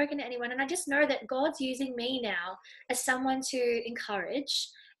 spoken to anyone. And I just know that God's using me now as someone to encourage,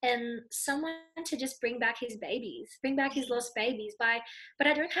 and someone to just bring back his lost babies but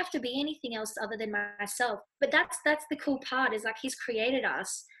I don't have to be anything else other than myself. But that's the cool part, is like, he's created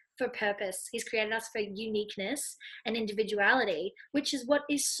us for purpose. He's created us for uniqueness and individuality, which is what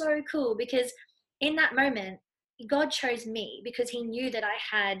is so cool, because in that moment, God chose me because he knew that I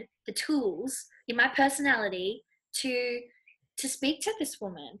had the tools in my personality to speak to this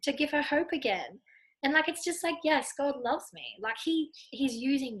woman, to give her hope again. And like, it's just like, yes, God loves me. Like, he's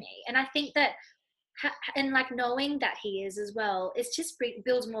using me. And I think that, and like, knowing that he is as well, it's just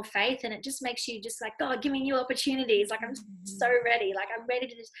builds more faith, and it just makes you just like, God, give me new opportunities. Like, I'm so ready. Like, I'm ready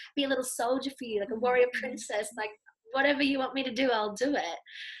to just be a little soldier for you, like a warrior princess. Like, whatever you want me to do, I'll do it.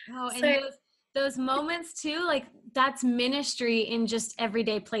 Oh, and those moments too, like, that's ministry in just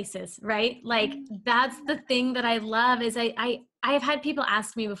everyday places, right? Like, that's the thing that I love, is I have had people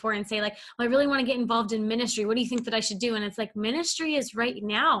ask me before and say, like, well, I really want to get involved in ministry. What do you think that I should do? And it's like, ministry is right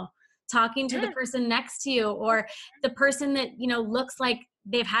now, talking to the person next to you, or the person that, looks like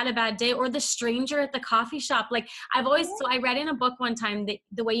they've had a bad day, or the stranger at the coffee shop. Like, so I read in a book one time that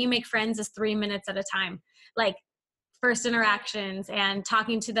the way you make friends is 3 minutes at a time. Like, first interactions and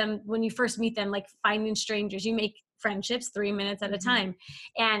talking to them when you first meet them, like finding strangers, you make friendships 3 minutes at a time.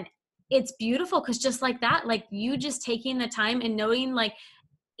 And it's beautiful, because just like that, like, you just taking the time and knowing, like,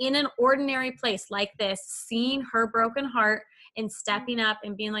 in an ordinary place like this, seeing her broken heart and stepping up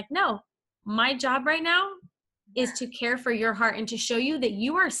and being like, no, my job right now is to care for your heart and to show you that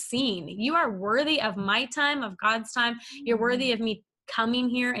you are seen. You are worthy of my time, of God's time. You're worthy of me coming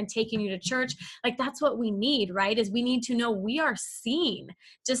here and taking you to church. Like, that's what we need, right? Is we need to know we are seen,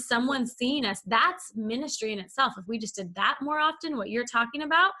 just someone seeing us. That's ministry in itself. If we just did that more often, what you're talking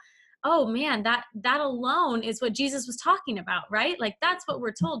about, oh man, that alone is what Jesus was talking about, right? Like, that's what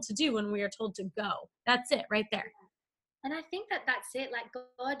we're told to do when we are told to go. That's it right there. And I think that's it. Like,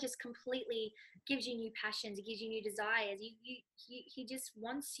 God just completely gives you new passions. He gives you new desires. He just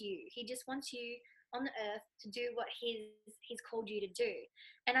wants you. He just wants you on the earth to do what he's called you to do.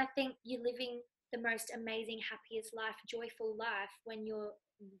 And I think you're living the most amazing, happiest life, joyful life, when you're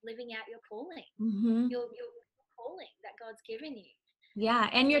living out your calling, your calling that God's given you. Yeah.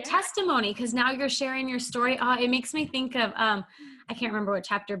 And your testimony, because now you're sharing your story. It makes me think of, I can't remember what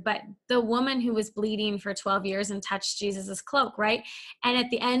chapter, but the woman who was bleeding for 12 years and touched Jesus's cloak, right? And at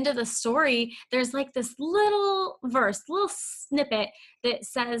the end of the story, there's like this little verse, little snippet that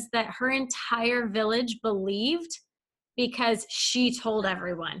says that her entire village believed because she told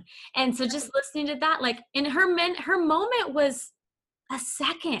everyone. And so just listening to that, like, in her moment was a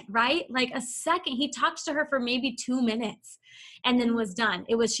second, right? Like a second. He talked to her for maybe 2 minutes and then was done.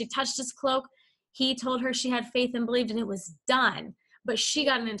 She touched his cloak. He told her she had faith and believed, and it was done. But she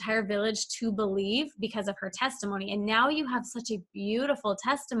got an entire village to believe because of her testimony. And now you have such a beautiful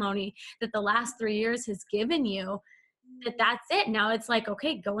testimony that the last 3 years has given you, that's it. Now it's like,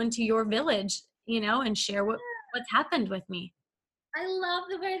 okay, go into your village, and share what's happened with me. I love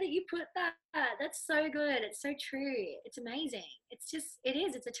the way that you put that. That's so good. It's so true. It's amazing. It's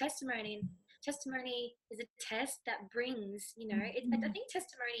a testimony. Testimony is a test that brings, I think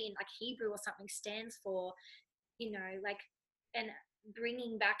testimony in like Hebrew or something stands for, like, and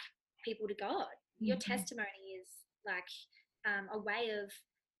bringing back people to God. Your testimony is like a way of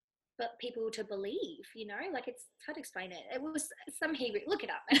but people to believe, you know, like it's hard to explain it. It was some Hebrew. Look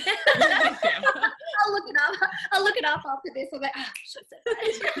it up. I'll look it up. I'll look it up after this. I'm like, oh, I should have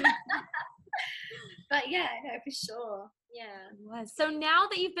said that. But yeah, no, for sure. Yeah. It was. So now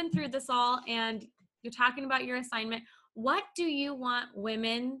that you've been through this all and you're talking about your assignment, what do you want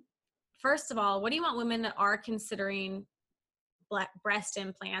women, first of all, what do you want women that are considering breast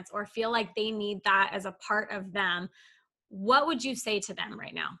implants or feel like they need that as a part of them? What would you say to them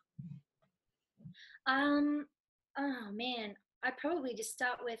right now? Oh man, I'd probably just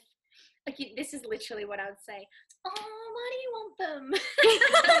start with, like, this is literally what I would say. Oh, why do you want them?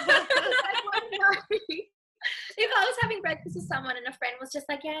 If I was having breakfast with someone and a friend was just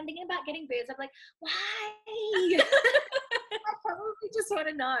like, yeah, I'm thinking about getting boobs, I'm like, why? I probably just want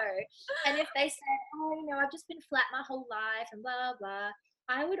to know. And if they said, oh, you know, I've just been flat my whole life and blah, blah,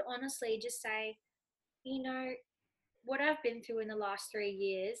 I would honestly just say, you know, what I've been through in the last 3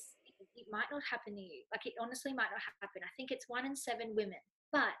 years, it might not happen to you. Like, it honestly might not happen. I think it's 1 in 7 women,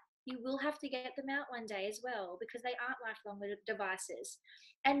 but you will have to get them out one day as well, because they aren't lifelong devices.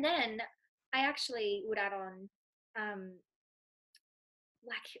 And then I actually would add on,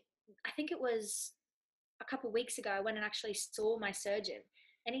 like, I think it was a couple of weeks ago, I went and actually saw my surgeon,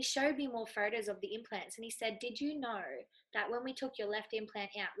 and he showed me more photos of the implants, and he said, did you know that when we took your left implant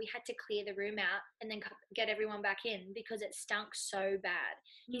out, we had to clear the room out and then get everyone back in because it stunk so bad?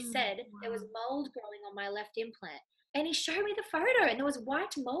 He said there was mold growing on my left implant, and he showed me the photo, and there was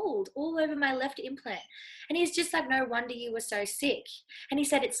white mold all over my left implant, and he's just like, no wonder you were so sick. And he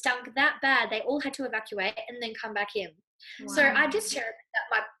said it stunk that bad they all had to evacuate and then come back in. Wow. So I just share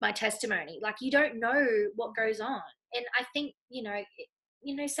my testimony. Like, you don't know what goes on. And I think, you know,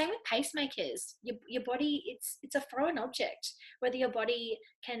 same with pacemakers. Your body, it's a foreign object, whether your body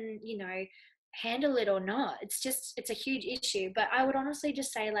can, you know, handle it or not. It's a huge issue. But I would honestly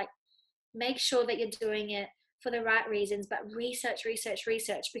just say, like, make sure that you're doing it for the right reasons, but research,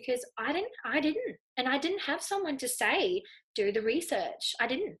 because I didn't. And I didn't have someone to say, do the research. I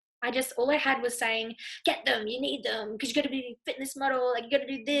didn't. All I had was saying, get them, you need them, because you got to be a fitness model, like, you got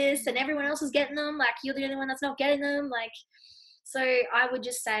to do this, and everyone else is getting them, like, you're the only one that's not getting them, like. So I would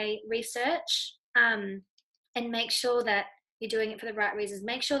just say research, and make sure that you're doing it for the right reasons.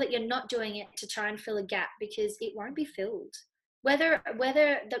 Make sure that you're not doing it to try and fill a gap, because it won't be filled. Whether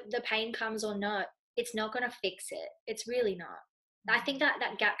the pain comes or not, it's not going to fix it. It's really not. I think that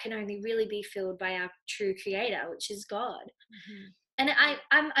gap can only really be filled by our true creator, which is God. Mm-hmm. And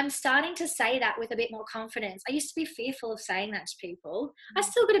I'm starting to say that with a bit more confidence. I used to be fearful of saying that to people. Mm-hmm. I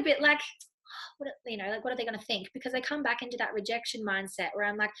still get a bit like, what are they going to think? Because I come back into that rejection mindset where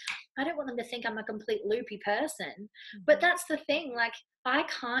I'm like, I don't want them to think I'm a complete loopy person. Mm-hmm. But that's the thing. Like, I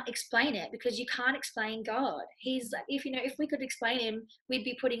can't explain it, because you can't explain God. He's like, if we could explain him, we'd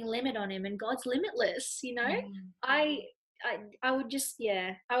be putting a limit on him, and God's limitless, you know? Mm-hmm. I would just,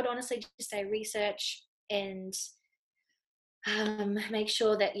 I would honestly just say research, and make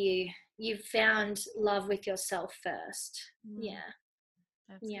sure that you've found love with yourself first. Mm.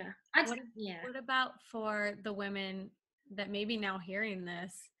 What about for the women that maybe now hearing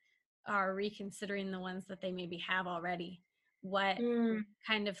this are reconsidering the ones that they maybe have already? What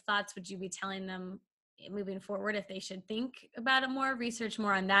kind of thoughts would you be telling them moving forward, if they should think about it more, research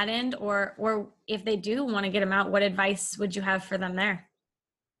more on that end, or if they do want to get them out, what advice would you have for them there?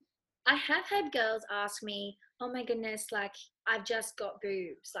 I have had girls ask me, oh my goodness, like, I've just got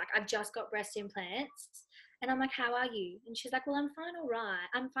boobs, like, I've just got breast implants. And I'm like, how are you? And she's like, well, I'm fine, all right.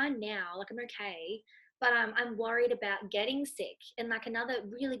 I'm fine now, like, I'm okay. But I'm worried about getting sick. And like, another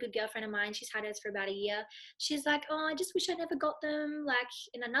really good girlfriend of mine, she's had hers for about a year. She's like, oh, I just wish I never got them. Like,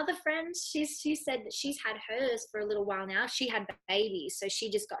 and another friend, she said that she's had hers for a little while now. She had babies, so she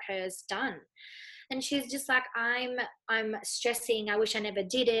just got hers done. And she's just like, I'm stressing, I wish I never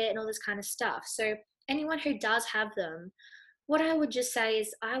did it, and all this kind of stuff. So anyone who does have them, what I would just say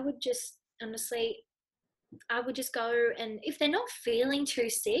is, I would just go, and if they're not feeling too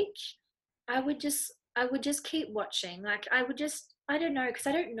sick, I would just keep watching. Like, I don't know, because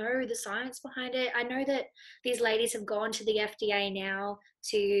I don't know the science behind it. I know that these ladies have gone to the FDA now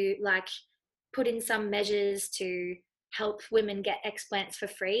to, like, put in some measures to help women get explants for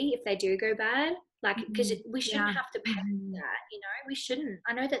free if they do go bad. Like, because we shouldn't have to pay for that, you know, we shouldn't.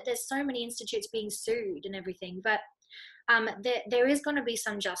 I know that there's so many institutes being sued and everything, but there is going to be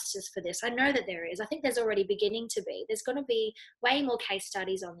some justice for this. I know that there is. I think there's already beginning to be. There's going to be way more case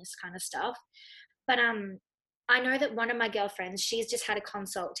studies on this kind of stuff. But I know that one of my girlfriends, she's just had a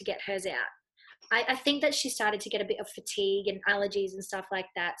consult to get hers out. I think that she started to get a bit of fatigue and allergies and stuff like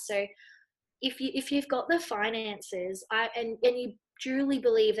that. So if you've got the finances, and you truly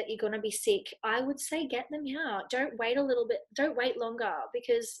believe that you're going to be sick, I would say get them out. Don't wait a little bit. Don't wait longer,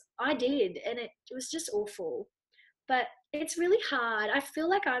 because I did, and it was just awful. But it's really hard. I feel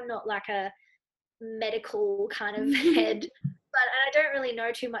like I'm not like a medical kind of head, but I don't really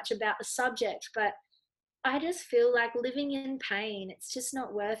know too much about the subject. But I just feel like living in pain, it's just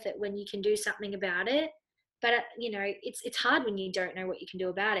not worth it when you can do something about it. But it's hard when you don't know what you can do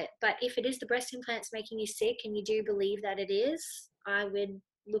about it. But if it is the breast implants making you sick and you do believe that it is, I would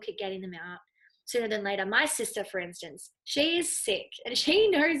look at getting them out sooner than later. My sister, for instance, she is sick and she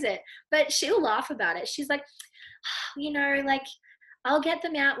knows it, but she'll laugh about it. She's like, like, I'll get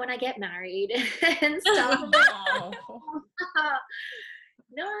them out when I get married and stuff.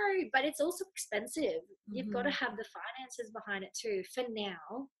 No, but it's also expensive. You've got to have the finances behind it too for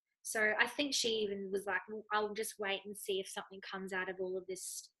now. So I think she even was like, well, I'll just wait and see if something comes out of all of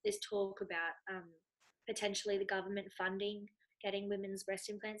this talk about potentially the government funding getting women's breast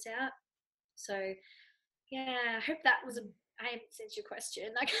implants out. So yeah, I hope that was I haven't answered your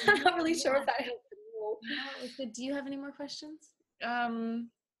question. Like, I'm not really sure if that helped at all. No, it's good. Do you have any more questions?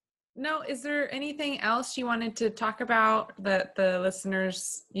 No, is there anything else you wanted to talk about that the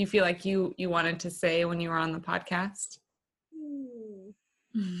listeners, you feel like you wanted to say when you were on the podcast?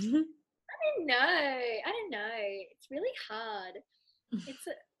 I don't know. It's really hard.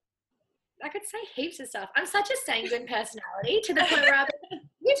 I could say heaps of stuff. I'm such a sanguine personality to the point where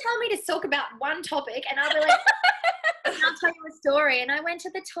you tell me to talk about one topic and I'll be like, I'll tell you a story. And I went to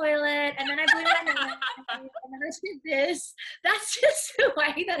the toilet and then I blew my nose and then I did this. That's just the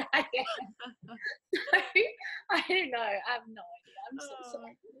way that I am. So, I don't know. I have no idea. I'm so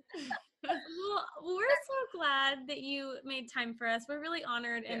sorry. Well, we're so glad that you made time for us. We're really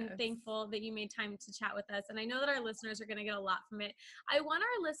honored and thankful that you made time to chat with us. And I know that our listeners are going to get a lot from it. I want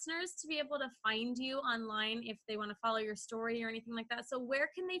our listeners to be able to find you online if they want to follow your story or anything like that. So where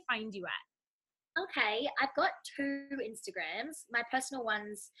can they find you at? Okay, I've got 2 Instagrams. My personal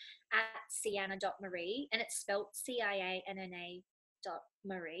one's at Cianna.Marie, and it's spelled Cianna.Marie,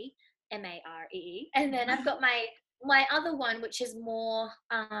 Maree. And then I've got my other one, which is more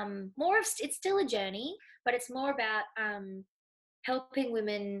of, it's still a journey, but it's more about helping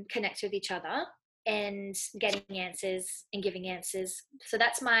women connect with each other and getting answers and giving answers. So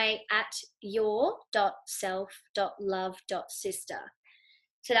that's my at your.self.love.sister.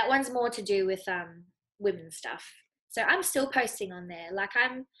 So that one's more to do with women's stuff. So I'm still posting on there. Like,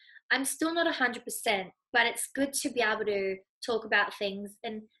 I'm still not 100%, but it's good to be able to talk about things.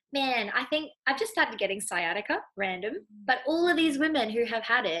 And man, I think I've just started getting sciatica, random, but all of these women who have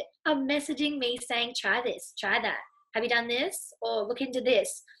had it are messaging me saying, try this, try that. Have you done this? Or look into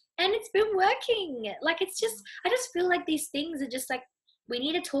this. And it's been working. Like, I just feel like these things are just like, we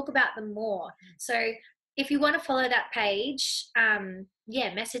need to talk about them more. So if you want to follow that page,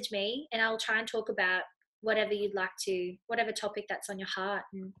 message me and I'll try and talk about whatever you'd like to, whatever topic that's on your heart,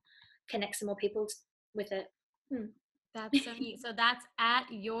 and connect some more people with it. That's so neat. So that's at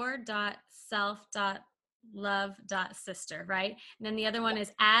your.self.love.sister, right? And then the other one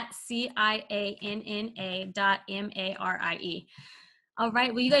is at CIANNA.MARIE. All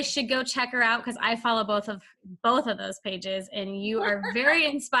right. Well, you guys should go check her out because I follow both of those pages, and you are very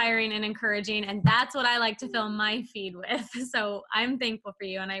inspiring and encouraging. And that's what I like to fill my feed with. So I'm thankful for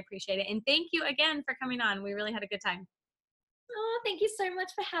you and I appreciate it. And thank you again for coming on. We really had a good time. Oh, thank you so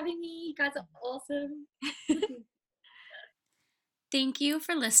much for having me. You guys are awesome. Thank you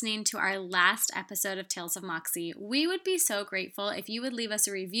for listening to our last episode of Tales of Moxie. We would be so grateful if you would leave us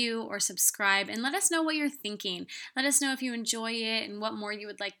a review or subscribe and let us know what you're thinking. Let us know if you enjoy it and what more you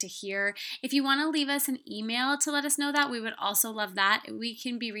would like to hear. If you want to leave us an email to let us know that, we would also love that. We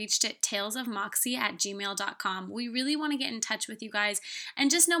can be reached at talesofmoxie@gmail.com. We really want to get in touch with you guys and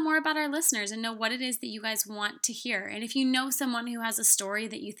just know more about our listeners and know what it is that you guys want to hear. And if you know someone who has a story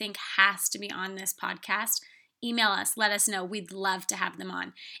that you think has to be on this podcast, email us, let us know. We'd love to have them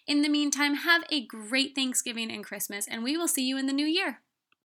on. In the meantime, have a great Thanksgiving and Christmas, and we will see you in the new year.